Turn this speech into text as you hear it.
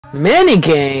Mini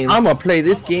game. I'm gonna play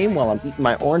this game while I'm eating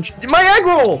my orange. My egg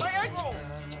roll.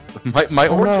 My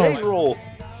orange egg roll.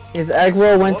 His egg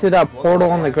roll went through that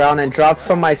portal on the ground and dropped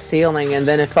from my ceiling, and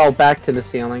then it fell back to the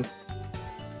ceiling.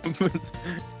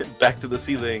 Back to the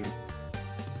ceiling.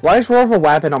 Why is Rover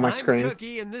Wabbit on my screen? I'm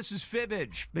Cookie, and this is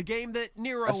Fibbage, the game that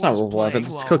Nero That's not was Rover playing Wabbit,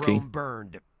 it's while Cookie. Rome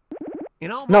burned.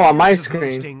 No, on my years of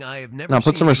screen. hosting, I have never Now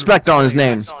put seen some a respect group on his of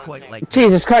name. players quite like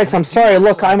Jesus this. Christ, I'm sorry.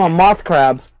 Look, I'm a moth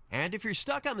crab. And if you're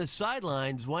stuck on the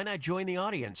sidelines, why not join the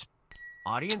audience?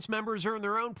 Audience members earn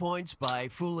their own points by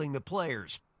fooling the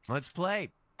players. Let's play.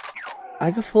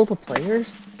 I can fool the players?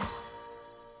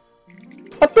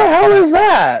 What the hell is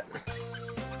that?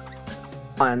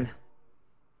 Fun.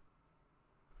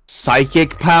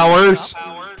 Psychic powers.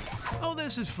 Oh,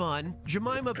 this is fun.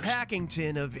 Jemima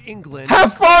Packington of England.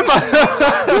 Have fun.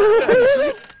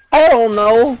 I don't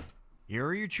know. Here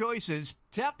are your choices.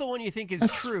 Tap the one you think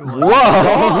is true. Whoa.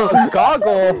 Oh,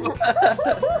 goggle.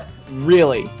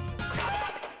 Really?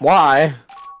 Why?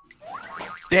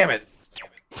 Damn it.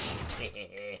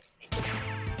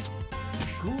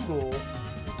 Google.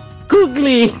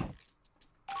 Googly.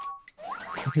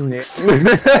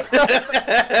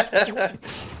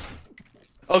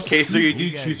 Okay, so you do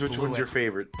You guys choose which blew one's it. your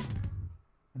favorite.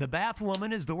 The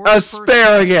Bathwoman is the world's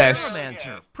Asparagus. first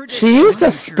experimental. She used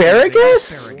Predicting the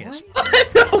future of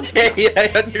asparagus? Okay, I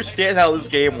understand how this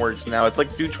game works now. It's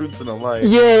like two truths and a lie.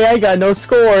 Yay, I got no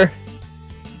score.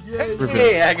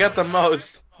 Hey, I got the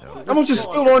most. I almost just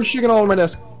spilled orange chicken all over my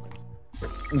desk.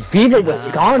 Viva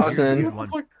Wisconsin. Good one.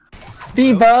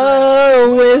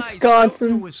 Viva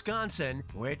Wisconsin, Wisconsin.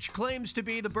 which claims to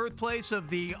be the birthplace of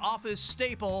the office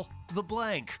staple, the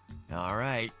blank. All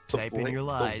right, type in your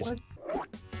lies.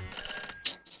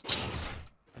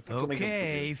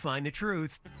 Okay, find the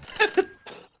truth.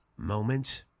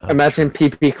 Moment. of Imagine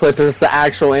truth. PP Clip is the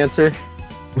actual answer.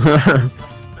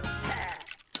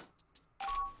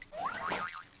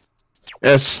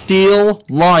 A steel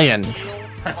lion.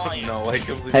 No, I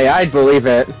completely. Hey, I'd believe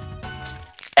it.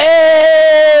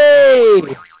 Hey!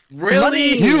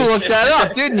 Really? You looked that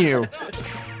up, didn't you?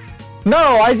 No,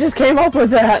 I just came up with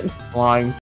that.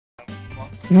 Lying.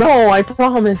 No, I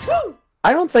promise.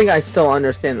 I don't think I still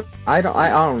understand. I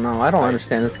don't know. I don't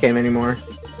understand this game anymore.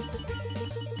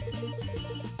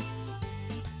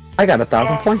 I got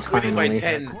 1,000 points Winning by finally.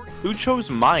 10. Who chose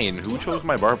mine? Who chose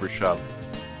my barbershop?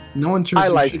 No one chose I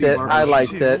your liked shitty it. barber. I liked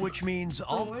Two, it which means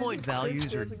all point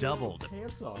values are doubled.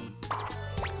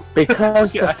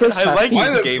 because the fish I like Why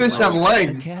this does game fish have mode.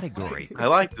 legs? Category. I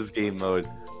like this game mode.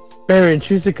 Baron,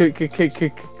 choose a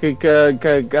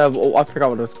oh, I forgot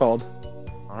what it was called.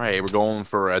 Alright, we're going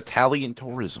for Italian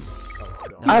tourism.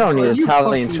 I don't need You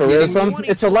Italian fucking tourism.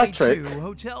 It's electric. 2022,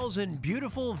 hotels in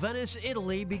beautiful Venice,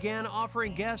 Italy began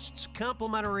offering guests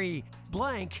complimentary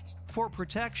blank for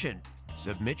protection.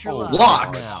 Submit your lies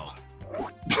Glocks. now.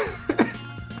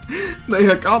 They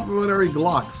have complimentary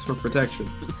Glocks for protection.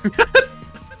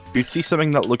 You see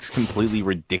something that looks completely There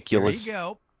ridiculous? you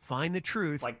go. Find the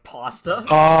truth. Like pasta?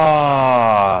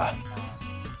 Ah.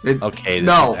 Okay, this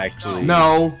No. is actually.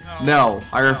 No, no.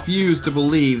 I refuse to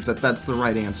believe that that's the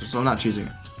right answer, so I'm not choosing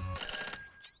it.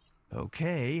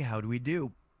 Okay, how do we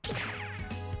do?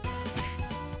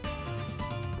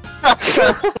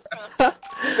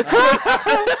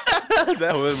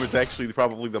 That one was actually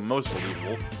probably the most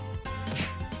believable.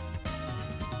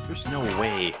 There's no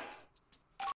way.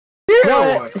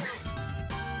 What?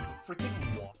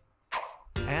 Freaking what?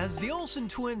 As the Olsen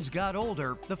twins got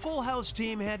older, the Full House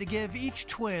team had to give each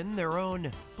twin their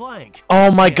own blank.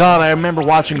 Oh my god, I remember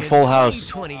watching In Full House.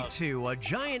 2022, a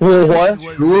giant Well, what? island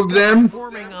was Two of discovered them?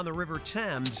 forming on the River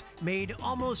Thames, made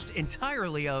almost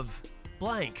entirely of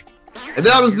blank. And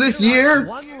that was this year?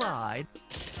 One lie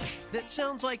that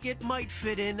sounds like it might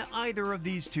fit in either of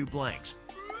these two blanks.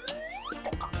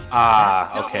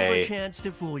 Ah, Double okay. a chance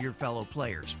to fool your fellow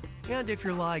players. And if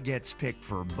your lie gets picked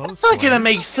for both That's not gonna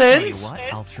blanks, make tell you sense. what,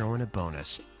 I'll throw in a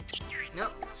bonus.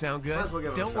 Yep. Sound good? Might as well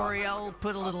give it a Don't shot. worry, I'll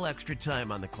put a little extra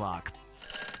time on the clock.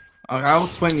 I'll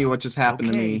explain to you what just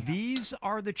happened to Okay, me. these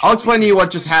are the I'll explain to you choices.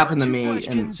 what just happened to Our two me in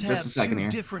questions just a have second two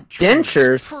here. different truths.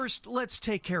 Dentures. First, let's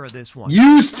take care of this one.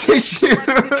 Use tissue! Select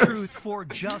the truth for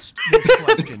just this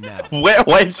question now. Wet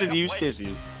wipes and use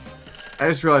tissues. I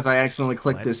just realized I accidentally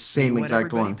clicked Let's this see same what exact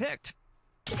everybody one. picked.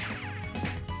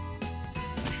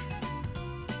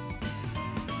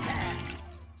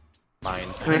 Mine.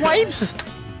 Wipes?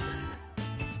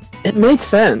 It makes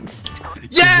sense.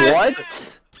 Yes!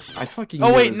 What? I fucking Oh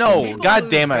knew wait, this no. game. God People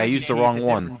damn it, I lose used the baby wrong teeth at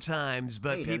one. different times,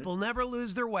 but Hey, people never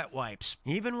lose their wet wipes,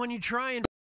 even when you try and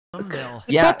Thumbnail.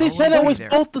 Yeah. But they said it was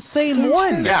both the same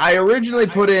one. Yeah, I originally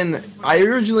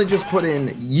just put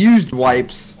in used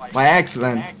wipes by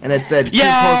accident, and it said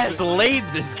Yes, laid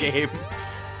this game.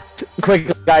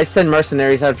 Quick, guys, send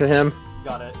mercenaries after him.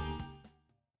 Got it.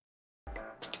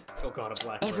 Oh god, a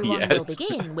black Everyone Yes. will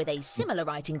begin with a similar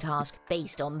writing task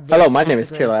based on this Hello, my name is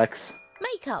category. Chillax.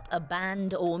 Make up a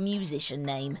band or musician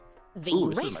name. The Ooh,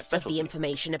 this is my rest of specialty. the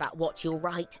information about what you'll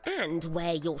write and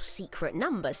where your secret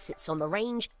number sits on the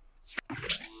range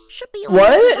should be on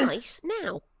What? your device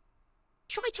now.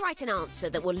 Try to write an answer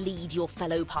that will lead your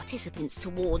fellow participants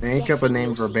towards Make up a guessing name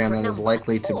your for a band secret that is number.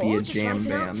 likely to be Or a just jam write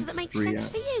an band. answer that makes 3 sense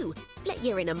for you. Let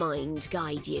your inner mind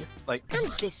guide you. Like,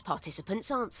 And this participant's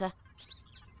answer.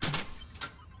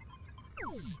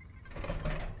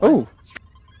 Oh.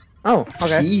 Oh,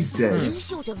 okay. Jesus.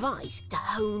 Use your device to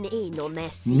hone in on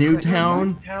their secret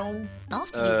Newtown? town.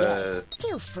 After you guess,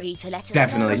 feel free to let us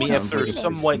Definitely know Me what sounds you're after like feeling.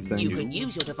 somewhat something. You new. can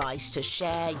use your device to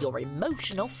share your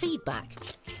emotional feedback.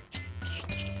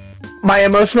 My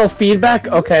emotional feedback?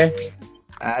 Okay.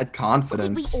 Add What did we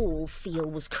confidence. all feel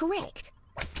was correct?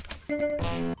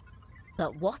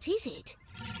 But what is it?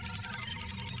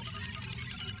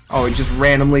 Oh, it just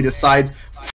randomly decides.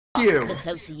 F you. The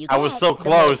closer you I get, was so the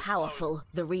more close. powerful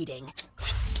the reading.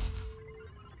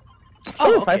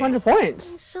 Oh, 500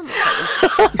 points. Something.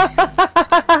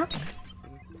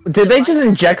 Did they just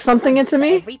inject something into For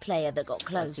me? every player that got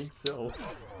close. So,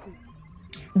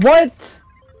 What?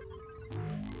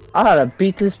 I gotta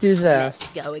beat this dude's ass.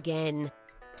 Let's go again.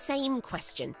 Same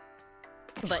question.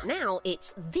 But now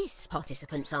it's this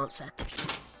participant's answer.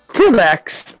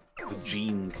 Chillax. The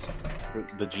genes.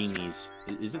 The genies.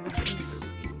 Is it the genies or the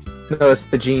genies? No, it's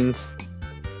the jeans.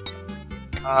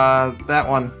 That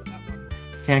one.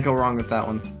 Can't go wrong with that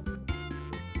one.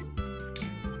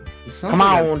 It sounds Come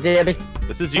like on, daddy.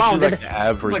 This is Come on, usually like David. the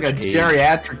average like a age.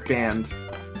 geriatric band.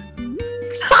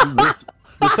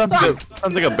 This sounds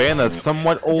like a band that's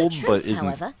somewhat old, the truth, but isn't.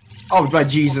 however, Oh, my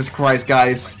Jesus Christ,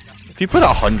 guys. If you put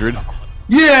 100,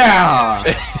 Yeah!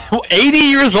 80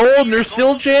 years old and they're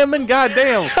still jamming,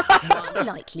 goddamn. how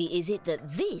likely is it that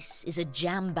this is a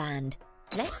jam band?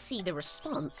 Let's see the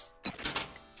response.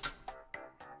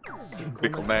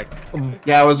 Nickelback.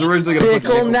 Yeah, I was originally gonna put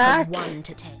Pickle Nickelback. Knack? 1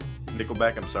 to 10.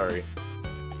 Nickelback, I'm sorry.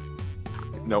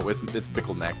 No, it's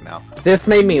Bickleneck now. This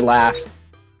made me laugh.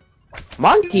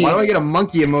 Monkey. Why do I get a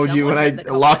monkey emoji when Someone I in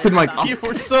the lock in my comments You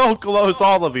were so close,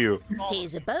 all of you.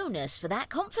 Here's a bonus for that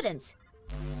confidence.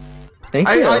 Thank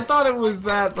you. I thought it was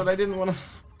that, but I didn't want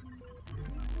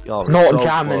to. Y'all were No, so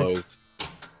jamming. close.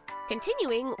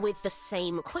 Continuing with the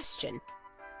same question.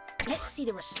 Let's see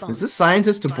the response. Is this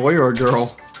scientist a boy or a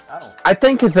girl? I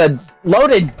think it's a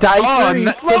loaded diaper. Oh,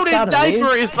 you flipped Loaded out of me.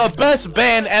 Diaper is the best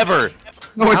band ever.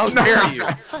 No, How it's dare not. you.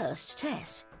 First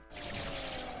test.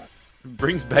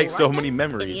 Brings back so Alright many then, In the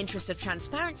memories. interest of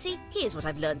transparency, here's what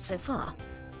I've learned so far.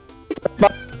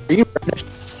 Are you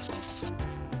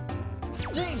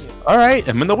All right,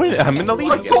 I'm in the win. I'm in the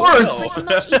lead. Of again. course. Pretty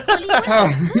much equally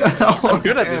well. I'm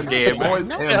good at this game. Always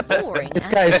Not am. boring. It's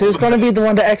guys, who's gonna be the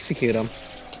one to execute him?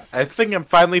 I think I'm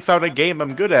finally found a game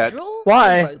I'm good at. Draw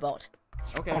Why? a robot.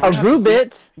 okay. A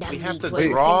Rubit? No We have need to to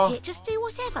draw. overthink it, just do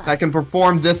whatever. I can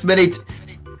perform this many.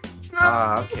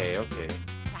 Okay.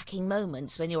 Tracking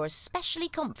moments when you're especially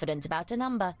confident about a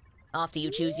number. After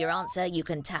you choose your answer, you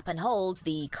can tap and hold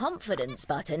the confidence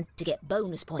button to get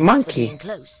bonus points for Monkey. being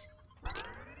close.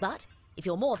 But if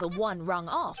you're more than one rung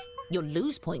off, you'll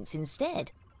lose points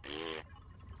instead.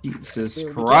 Jesus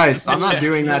We'll Christ, begin I'm not with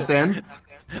doing that this. then.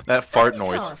 That fart What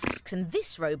noise. tasks can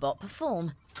this robot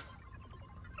perform?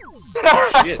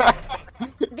 Shit.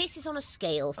 This is on a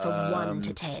scale from 1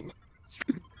 to 10.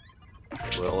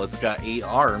 Well, it's got 8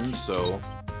 arms, so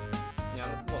Yeah,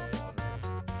 that's a lot.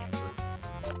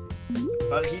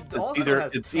 But he also either-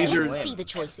 has it's 12 either- Let's wins. see the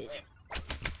choices.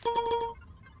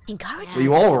 Encourage Well,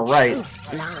 you all were right.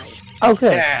 Fly.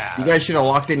 Okay. yeah. You guys should have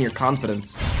locked in your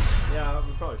confidence. Yeah,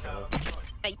 we probably should have.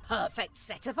 A perfect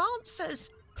set of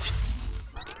answers.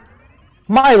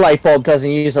 My light bulb doesn't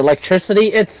use electricity,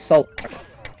 it's so...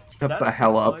 Shut That's the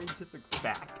hell a up. scientific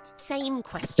fact. Same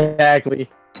question. Exactly.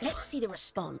 Let's see the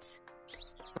response.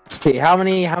 See, how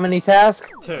many tasks?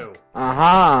 2.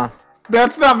 Uh-huh.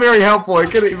 That's not very helpful.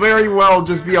 It could very well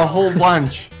just be a whole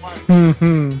bunch. Hmm.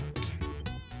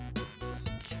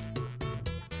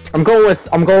 I'm going with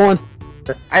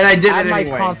And I did add it my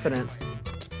anyway. confidence.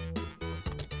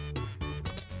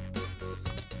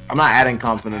 I'm not adding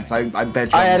confidence. I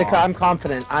bet you I'm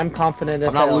confident. I'm confident as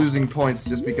I'm not hell. losing points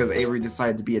just because Avery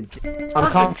decided to be a dick. I'm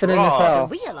confident as draw. The hell.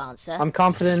 real answer. I'm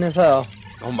confident as hell.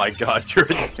 Oh my God, you're.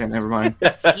 Okay, never mind.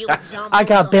 A few examples I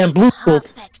got of a bamboozled.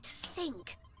 perfect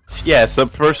sync. Yes, a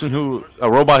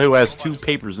robot who has 2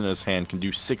 papers in his hand can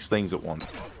do 6 things at once.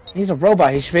 He's a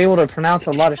robot. He should be able to pronounce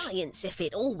a lot of. Science if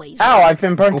it always Ow! works. I've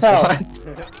been burnt out.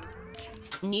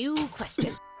 New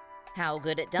question. How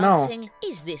good at dancing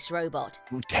is this robot?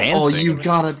 Dancing? Oh, you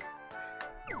gotta.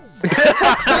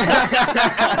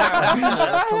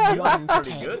 From 1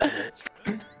 to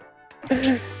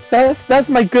 10. That's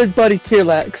my good buddy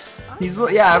T-Lex. He's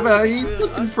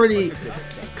looking pretty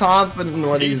confident in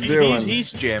what he's doing.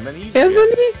 He's jamming.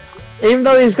 Isn't he? Even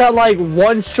though he's got like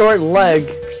 1 short leg,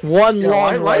 1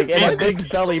 long leg, and a big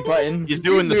belly button. He's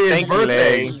doing the His stanky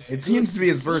birthday. leg. It seems to be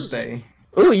his birthday.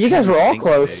 Ooh, you guys were all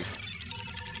close.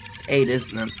 8,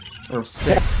 isn't it? Or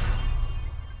 6.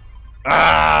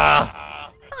 Ah!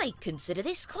 I consider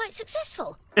this quite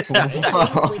successful.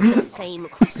 Continuing with the same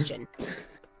question.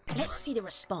 Let's see the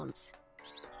response.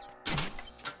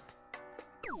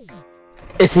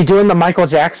 Is he doing the Michael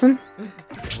Jackson?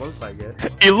 Looks like it.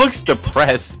 He looks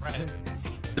depressed.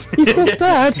 He's so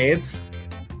sad. It's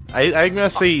I'm gonna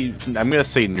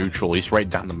say neutral. He's right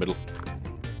down the middle.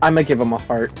 I'm gonna give him a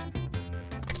heart.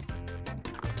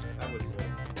 I would too.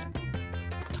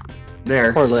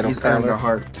 there. Poor little He's earned fella. a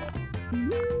heart.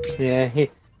 Yeah, he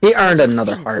earned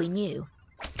another Think heart. we knew.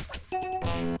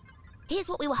 Here's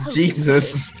what we were hoping.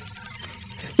 Jesus.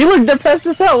 You look depressed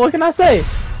as hell. What can I say?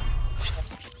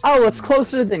 Oh, it's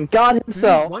closer than God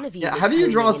himself. One of you Yeah, was how do you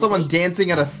draw holding someone an dancing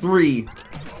at a 3?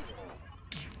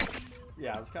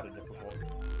 Yeah, it's kind of difficult.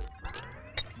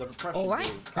 The repression Alright,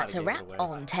 tool that's a kinda wrap gives it away.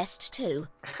 on test 2.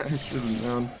 I should have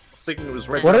known. Thinking it was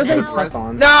right. What are they Now- press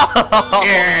on? No!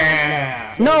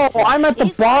 Yeah. No, I'm at the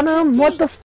bottom. What the?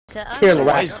 Here,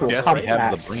 Why Rex does will Jess come have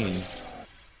back. the brain?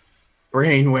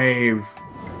 Brainwave.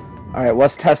 All right,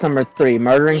 what's test number 3?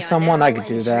 Murdering We are someone? now I could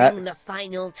do that. entering the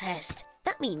final test.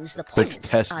 That means the 6 points are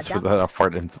tests doubled. without a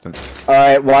fart incident. All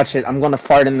right, watch it. I'm gonna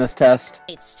fart in this test.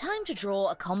 It's time to draw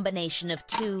a combination of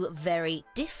 2 very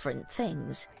different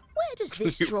things. Where does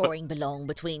this drawing belong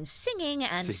between singing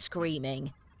and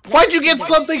screaming? Why'd you Let's get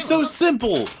see something so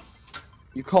simple?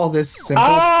 You call this simple?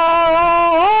 Oh!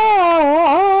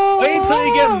 Wait until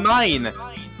you get mine.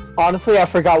 Honestly, I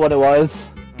forgot what it was.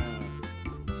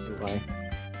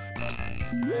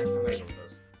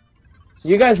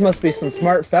 You guys must be some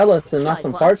smart fellas and not Like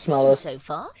some what fart I've seen smellers. so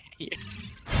far.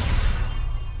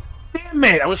 Damn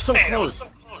it! I was so close.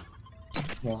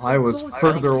 Well, I was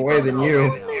further away than you.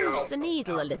 Moves the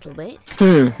needle a little bit.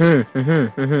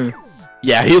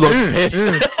 Yeah, he looks pissed.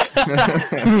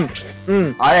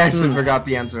 I actually forgot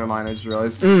the answer to mine, I just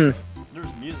realized. There's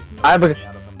music I have a- coming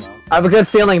out of him, though. I have a good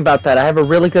feeling about that. I have a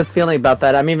really good feeling about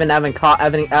that. I'm even having Son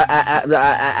of a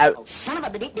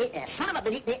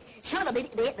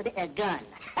gun.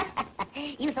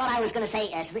 You thought I was gonna say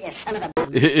son of a.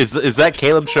 Is that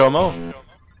Caleb Shomo?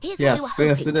 Here's Yes, what we were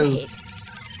yes, hoping it to is. hit.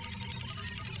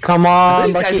 Come I on,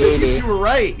 think Lucky you 80. two were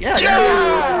right. Yeah,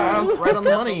 right on the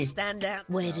money. Stand out.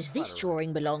 Where does this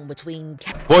drawing belong between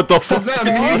What the fuck? Is that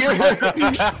me?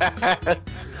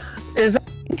 Is that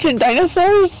ancient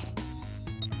dinosaurs?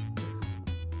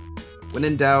 When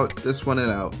in doubt, this one and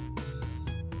out.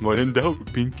 When in doubt,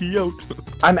 pinky out.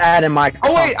 I'm adding my.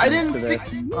 Oh wait, I didn't confidence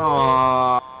see. to this.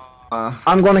 Aww.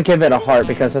 I'm gonna give it a heart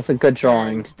because that's a good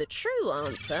drawing. And the true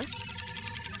answer.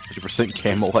 100%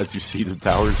 camel as you see the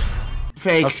towers.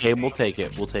 Fake. Okay, we'll take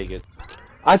it. We'll take it.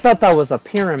 I thought that was a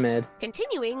pyramid,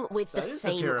 Continuing with the That is a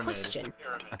same pyramid. question.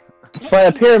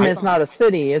 but a pyramid's not a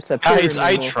city. It's a pyramid. Guys,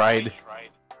 I tried.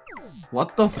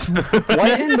 What the?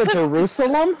 What in the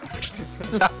Jerusalem?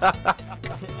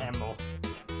 Ammo.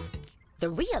 The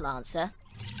real answer.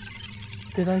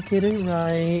 Did I get it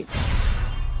right?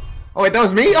 Oh wait, that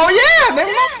was me. Oh yeah.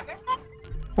 Never mind.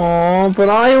 Oh, but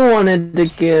I wanted to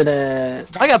get it.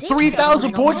 I got That's it.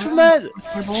 3,000 Final points from answer.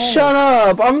 that. Shut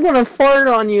up! I'm gonna fart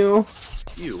on you.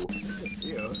 You.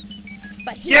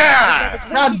 But here's Yeah! where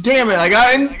the God greatest damn it! I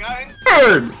got in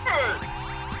third.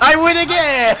 I win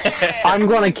again. I'm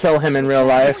gonna kill him in real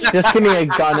life. Just give me a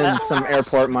gun and some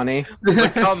airport money. The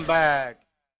comeback.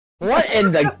 What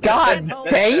in the god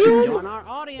damn? Join our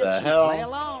audience The and hell? play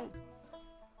along.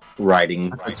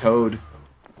 Writing. A toad.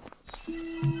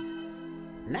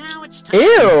 Now it's time.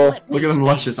 Ew. to flip Look at these them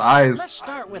luscious tables. eyes. Let's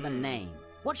start with a name.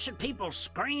 What should people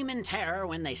scream in terror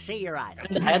when they see your item?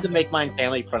 I had to make mine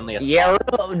family friendly as Yeah,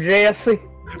 possible. Jesse.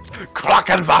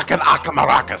 Kraken Vaken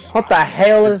Akamarakas. What the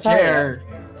hell is that? Chair.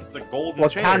 It's a golden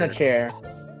What chair. kind of chair?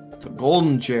 The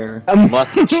golden chair. A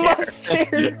Must chair. must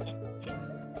chair.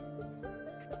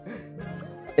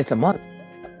 It's a month.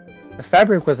 The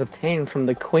fabric was obtained from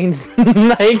the Queen's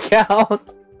nightgown.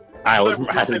 I would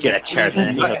rather get a chair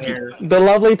than anything. The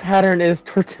lovely pattern is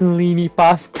tortellini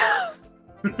pasta.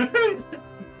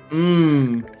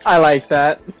 Mmm. I like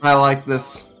that. I like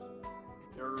this.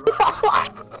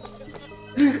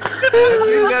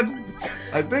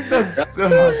 I think that's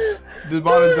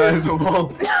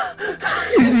demonetizable.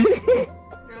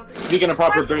 Speaking of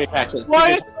proper Granny Packs,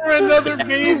 Why is there another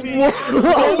baby?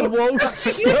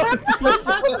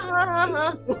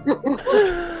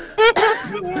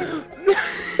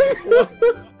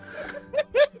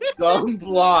 dumb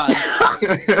blonde.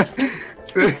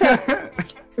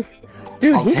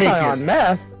 Dude, I'll he's take high it. on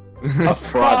meth. A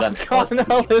fraud on On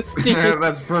LSD.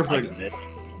 That's perfect.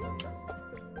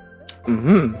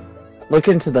 Look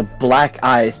into the black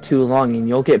eyes too long, and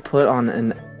you'll get put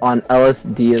on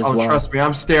LSD as Oh, well. trust me,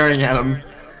 I'm staring at him.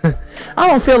 I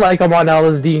don't feel like I'm on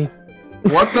LSD.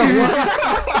 What the fuck?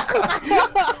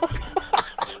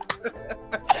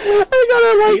 I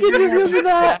gotta like it because of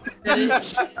that.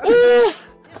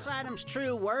 This item's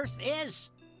true worth is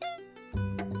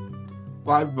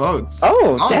 5 votes.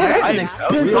 Oh, damn! hey, I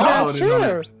think we all that's voted on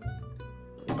true.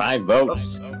 it. 5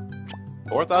 votes.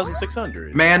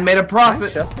 4,600. Man made a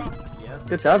profit.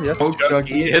 Good job, yes. Oh,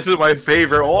 Chucky. This is my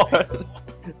favorite one.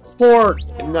 4.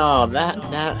 No, that.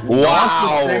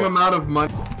 Lost the same amount of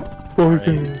money.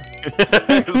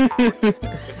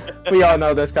 We all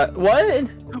know this guy. What?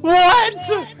 What?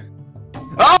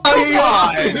 Oh, he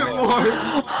Why?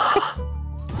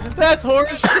 That's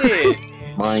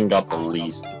horseshit. Mine got the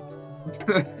least.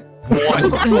 One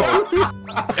vote.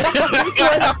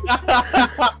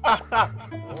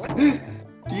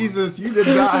 Jesus, you did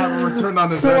not have a return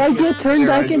on So I investment. get turned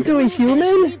back into a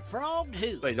human? frog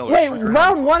who? Wait, no, Wait,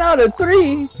 round 1 out of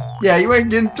 3. Yeah, you ain't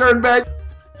getting turned back.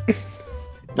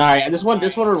 Alright, this one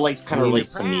relates kind of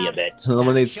relates to me a bit.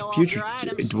 Eliminates future.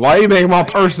 Why are you making my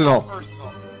personal?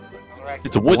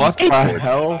 It's a wooden What the skateboard.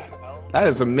 hell? That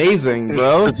is amazing,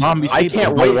 bro. The zombie I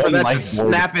can't skateboard, wait for one that to life board.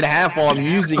 snap in half while I'm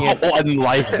using it. One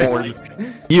life board.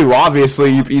 You,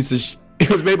 obviously, you piece of It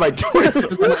was made by twins. That's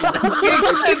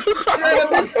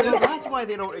why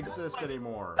they don't exist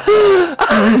anymore.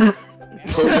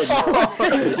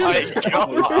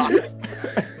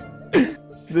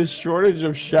 The shortage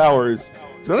of showers.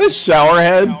 Is that a shower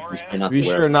head? Be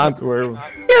sure not to wear one.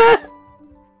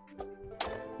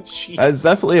 That's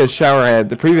definitely a shower head.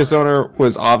 The previous owner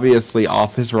was obviously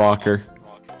off his rocker.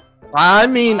 I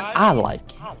mean, I like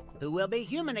it. Who will be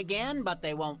human again, but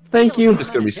they won't. Thank you. It's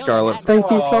gonna be Scarlet. Thank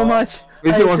you so much. At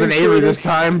least it wasn't appreciate Avery it. this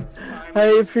time. I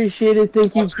appreciate it.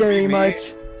 Thank you very much.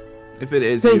 If it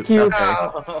is Thank you. okay.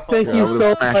 Thank Yeah, you I would've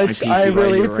so smashed my much. PC I right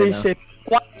really here, right now. appreciate it.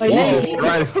 What my Jesus name?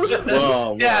 Christ.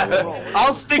 Yeah,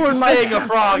 I'll stick For to my- staying a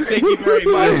frog. Thank you very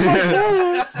much.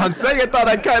 On second thought,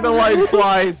 I kind of like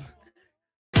flies.